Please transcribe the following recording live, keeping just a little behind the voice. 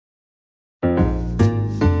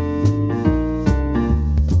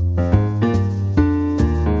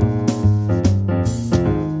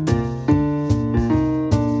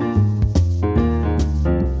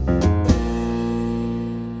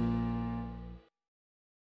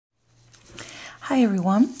Hi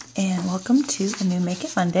everyone, and welcome to a new Make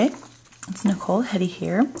It Monday. It's Nicole Hetty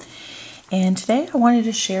here, and today I wanted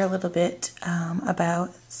to share a little bit about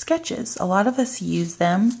sketches. A lot of us use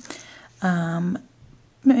them,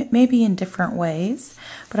 maybe in different ways,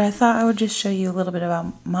 but I thought I would just show you a little bit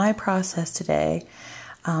about my process today,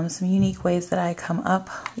 some unique ways that I come up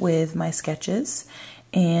with my sketches,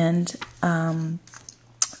 and how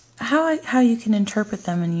you can interpret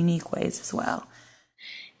them in unique ways as well.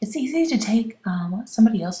 It's easy to take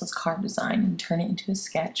somebody else's card design and turn it into a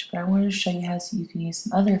sketch, but I wanted to show you how you can use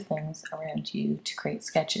some other things around you to create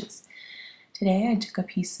sketches. Today I took a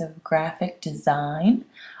piece of graphic design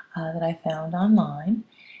that I found online,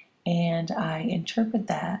 and I interpret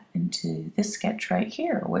that into this sketch right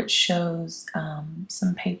here, which shows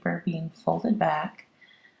some paper being folded back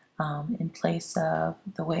in place of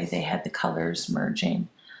the way they had the colors merging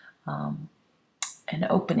and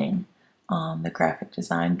opening on the graphic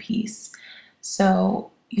design piece.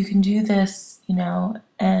 So you can do this,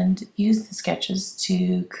 and use the sketches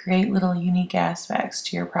to create little unique aspects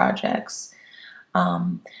to your projects.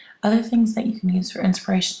 Other things that you can use for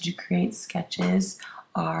inspiration to create sketches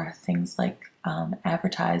are things like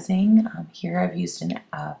advertising. Here I've used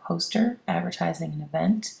a poster advertising an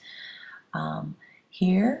event.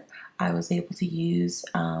 Here I was able to use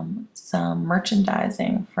some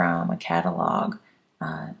merchandising from a catalog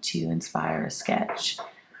to inspire a sketch.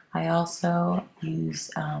 I also use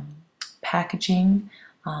packaging.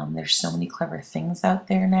 There's so many clever things out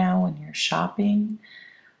there now when you're shopping.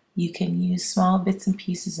 You can use small bits and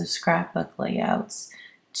pieces of scrapbook layouts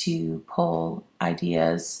to pull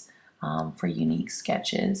ideas for unique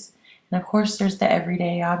sketches. And of course there's the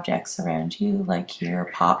everyday objects around you, like here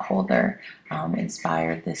a pot holder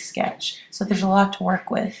inspired this sketch. So there's a lot to work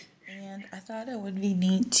with. And I thought it would be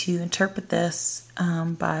neat to interpret this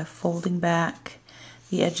by folding back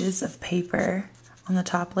the edges of paper on the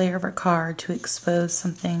top layer of our card to expose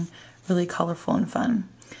something really colorful and fun.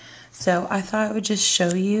 So I thought I would just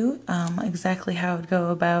show you exactly how I would go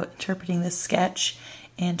about interpreting this sketch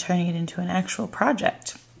and turning it into an actual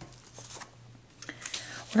project.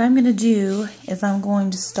 What I'm going to do is I'm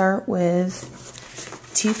going to start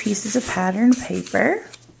with 2 pieces of patterned paper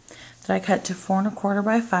that I cut to 4 1/4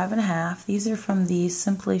 by 5 1/2. These are from the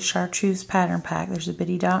Simply Chartreuse pattern pack. There's a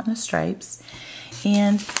bitty dot and a stripes.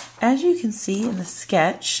 And as you can see in the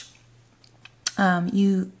sketch,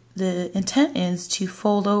 the intent is to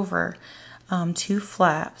fold over 2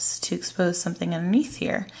 flaps to expose something underneath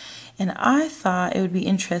here. And I thought it would be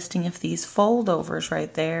interesting if these fold overs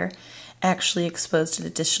right there actually exposed an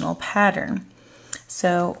additional pattern.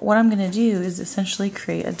 So what I'm going to do is essentially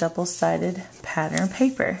create a double-sided pattern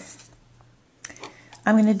paper.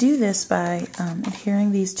 I'm going to do this by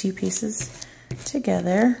adhering these 2 pieces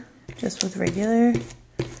together just with regular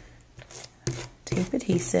tape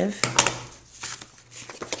adhesive.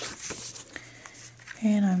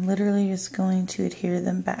 And I'm literally just going to adhere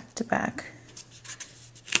them back to back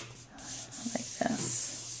like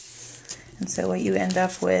this. And so what you end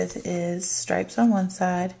up with is stripes on one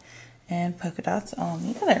side and polka dots on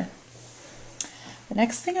the other. The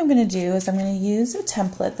next thing I'm going to do is I'm going to use a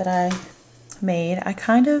template that I made. I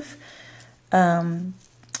kind of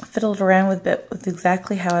fiddled around with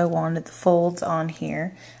exactly how I wanted the folds on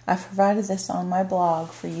here. I've provided this on my blog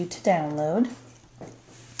for you to download.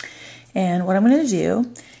 And what I'm going to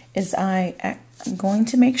do is I'm going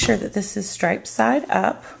to make sure that this is striped side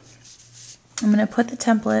up. I'm going to put the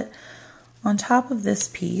template on top of this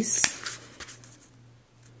piece.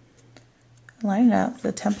 Line it up.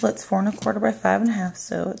 The template's 4 1/4 by 5 1/2,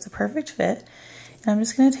 so it's a perfect fit. And I'm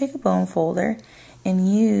just going to take a bone folder and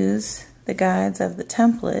use the guides of the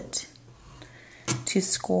template to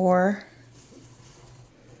score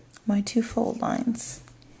my 2 fold lines.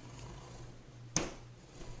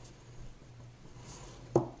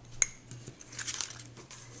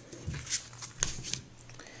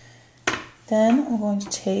 Then I'm going to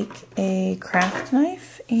take a craft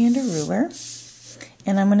knife and a ruler,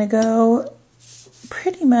 and I'm going to go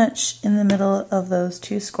pretty much in the middle of those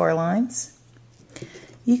 2 score lines.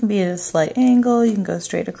 You can be at a slight angle, you can go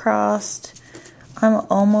straight across. I'm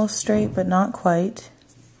almost straight, but not quite.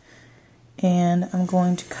 And I'm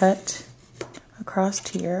going to cut across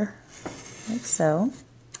here, like so.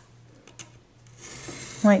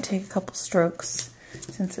 Might take a couple strokes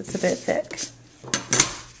since it's a bit thick.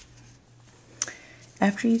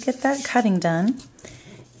 After you get that cutting done,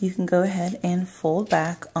 you can go ahead and fold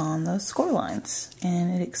back on those score lines,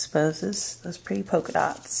 and it exposes those pretty polka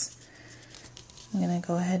dots. I'm going to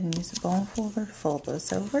go ahead and use a bone folder to fold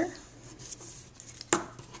those over.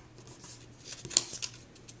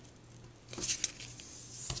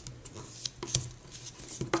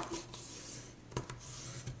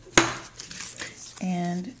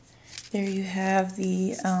 There you have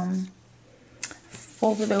the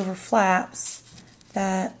folded over flaps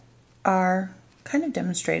that are kind of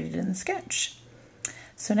demonstrated in the sketch.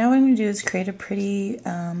 So now what I'm going to do is create a pretty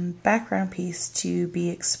background piece to be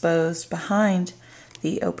exposed behind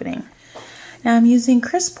the opening. Now I'm using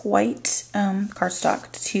crisp white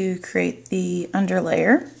cardstock to create the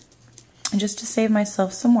underlayer. And just to save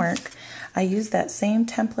myself some work, I used that same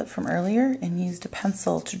template from earlier and used a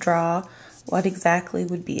pencil to draw what exactly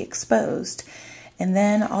would be exposed. And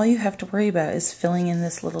then all you have to worry about is filling in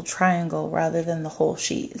this little triangle rather than the whole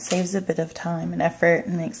sheet. It saves a bit of time and effort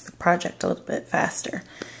and makes the project a little bit faster.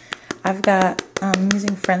 I've got, I'm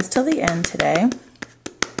using Friends Till the End today.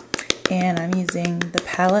 And I'm using the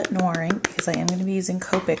Palette Noir ink because I am going to be using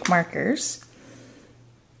Copic markers.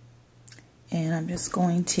 And I'm just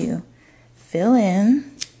going to fill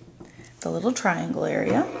in the little triangle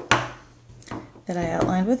area that I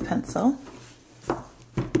outlined with pencil. I'm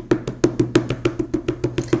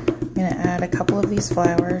going to add a couple of these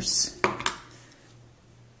flowers.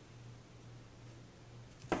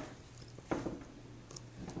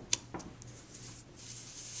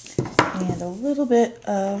 And a little bit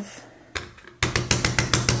of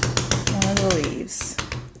one of the leaves.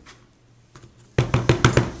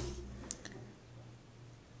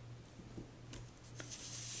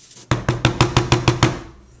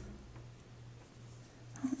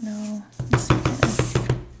 No, let's see here.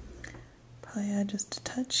 Probably add just a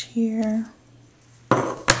touch here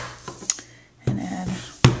and add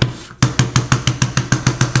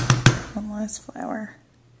one last flower.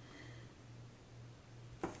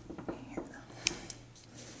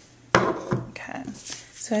 Okay,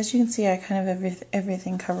 so as you can see, I kind of have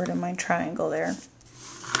everything covered in my triangle there.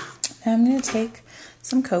 Now I'm going to take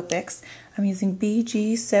some Copics. I'm using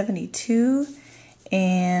BG72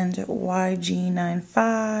 and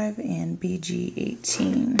YG95 and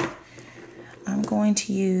BG18. I'm going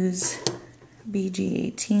to use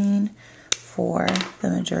BG18 for the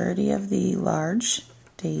majority of the large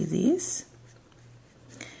daisies.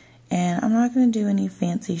 And I'm not going to do any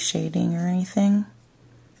fancy shading or anything.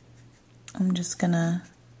 I'm just going to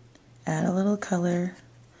add a little color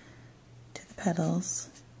to the petals.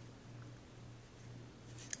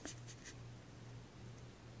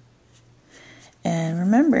 And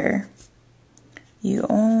remember, you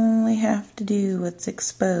only have to do what's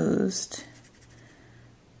exposed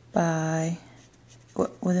by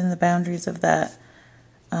within the boundaries of that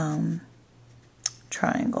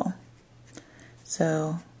triangle.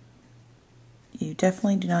 So you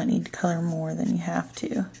definitely do not need to color more than you have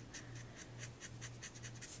to.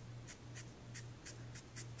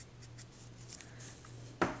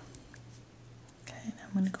 Okay, now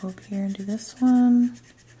I'm going to go up here and do this one.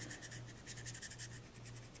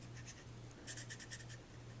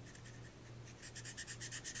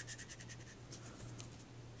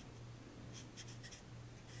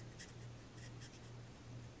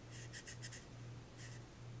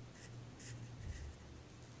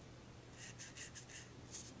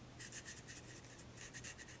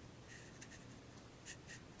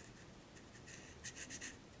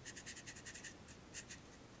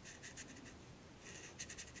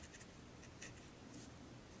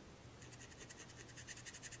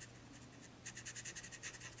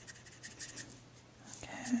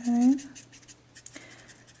 Okay,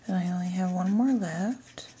 then I only have one more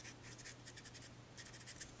left.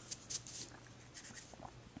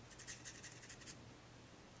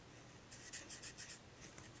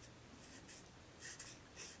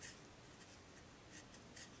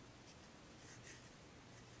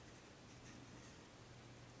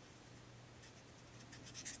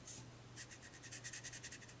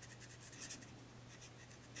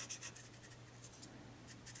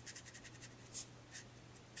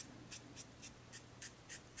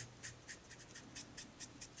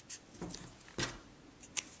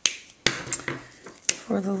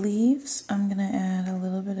 For the leaves, I'm going to add a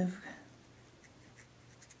little bit of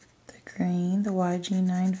the green, the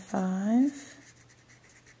YG95.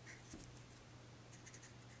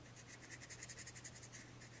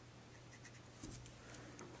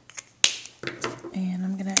 And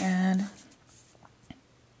I'm going to add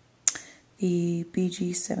the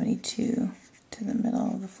BG72 to the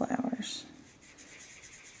middle of the flowers.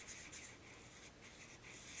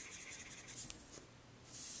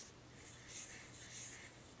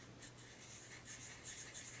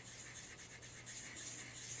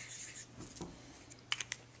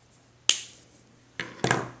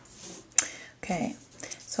 Okay,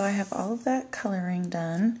 so I have all of that coloring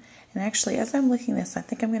done, and actually as I'm looking at this, I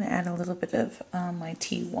think I'm going to add a little bit of my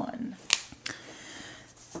T1.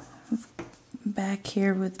 Back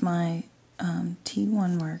here with my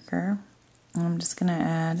T1 marker. And I'm just going to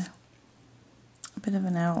add a bit of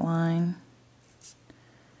an outline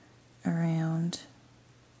around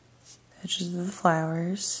the edges of the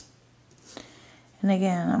flowers. And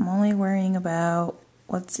again, I'm only worrying about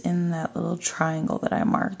what's in that little triangle that I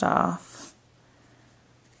marked off.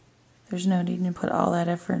 There's no need to put all that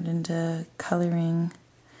effort into coloring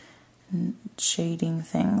and shading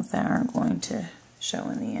things that aren't going to show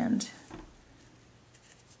in the end.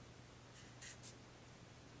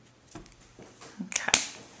 Okay,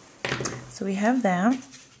 so we have that,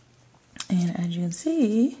 and as you can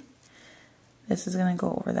see, this is going to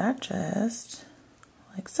go over that just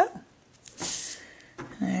like so.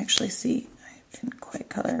 And I actually see I didn't quite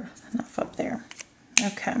color enough up there.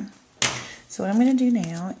 Okay, so what I'm going to do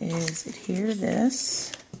now is adhere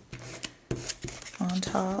this on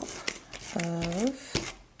top of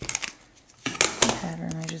the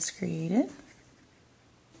pattern I just created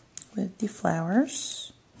with the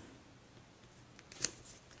flowers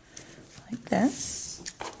like this.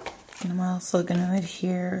 And I'm also going to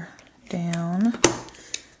adhere down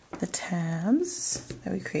the tabs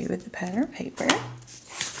that we created with the pattern paper.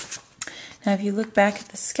 Now if you look back at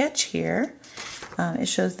the sketch here, it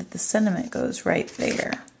shows that the sentiment goes right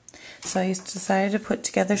there. So I decided to put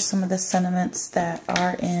together some of the sentiments that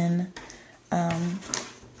are in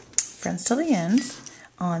Friends Till the End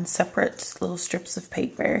on separate little strips of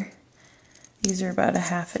paper. These are about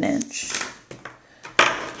 1/2 inch.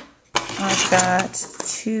 I've got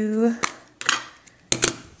 2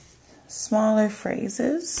 smaller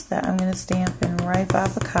phrases that I'm going to stamp in ripe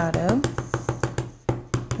avocado.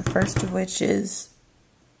 The first of which is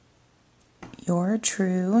 "You're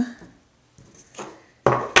true,"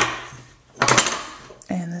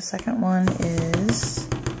 and the second one is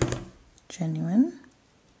 "Genuine."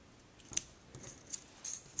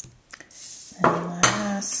 And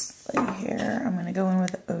lastly here, I'm going to go in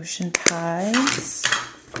with "Ocean Tides,"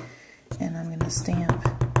 and I'm going to stamp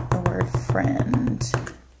the word "friend."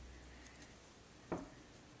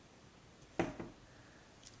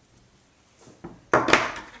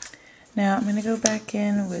 Now I'm going to go back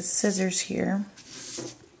in with scissors here,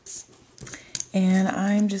 and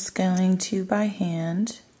I'm just going to, by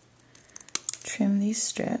hand, trim these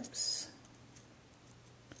strips.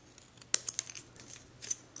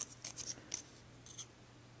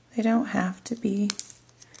 They don't have to be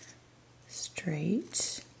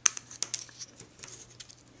straight.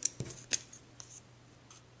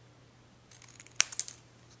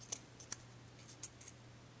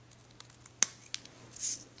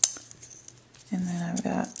 And then I've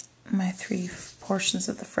got my 3 portions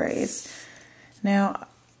of the phrase. Now,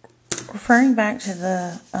 referring back to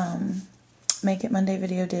the Make It Monday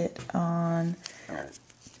video did on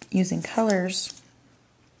using colors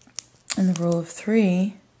and the rule of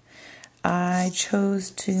 3, I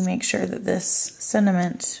chose to make sure that this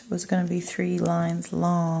sentiment was going to be 3 lines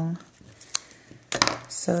long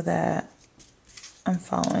so that I'm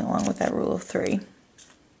following along with that rule of 3.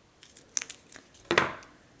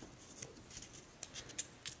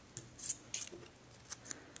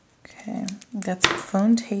 Okay, I've got some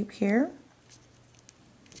phone tape here.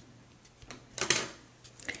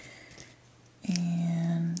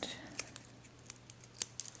 And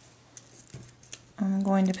I'm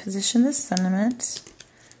going to position this sentiment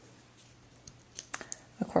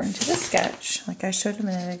according to the sketch. Like I showed a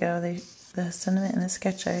minute ago, the sentiment in the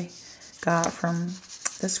sketch I got from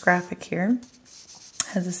this graphic here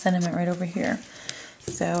has a sentiment right over here.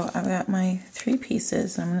 So I've got my 3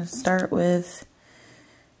 pieces. I'm going to start with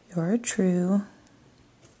 "You're true,"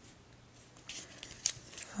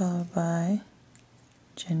 followed by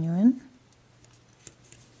 "Genuine,"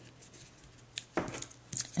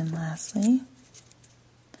 and lastly,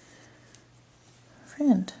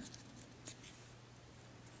 "Friend."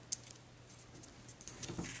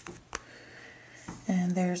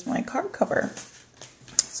 And there's my card cover.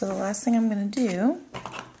 So the last thing I'm going to do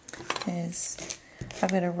is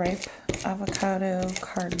I've got a ripe avocado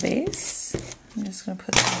card base. I'm just going to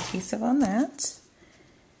put some adhesive on that,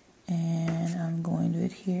 and I'm going to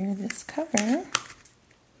adhere this cover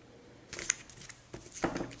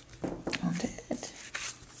onto it.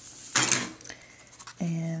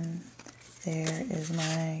 And there is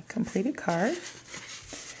my completed card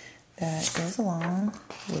that goes along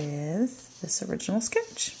with this original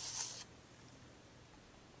sketch.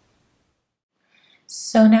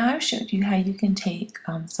 So now I've showed you how you can take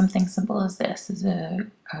something simple as this, as a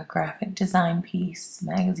graphic design piece,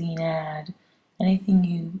 magazine ad, anything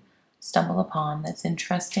you stumble upon that's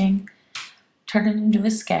interesting, turn it into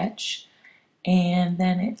a sketch, and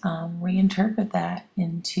then reinterpret that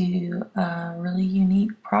into a really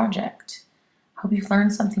unique project. Hope you've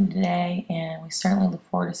learned something today, and we certainly look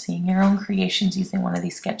forward to seeing your own creations using one of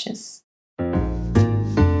these sketches.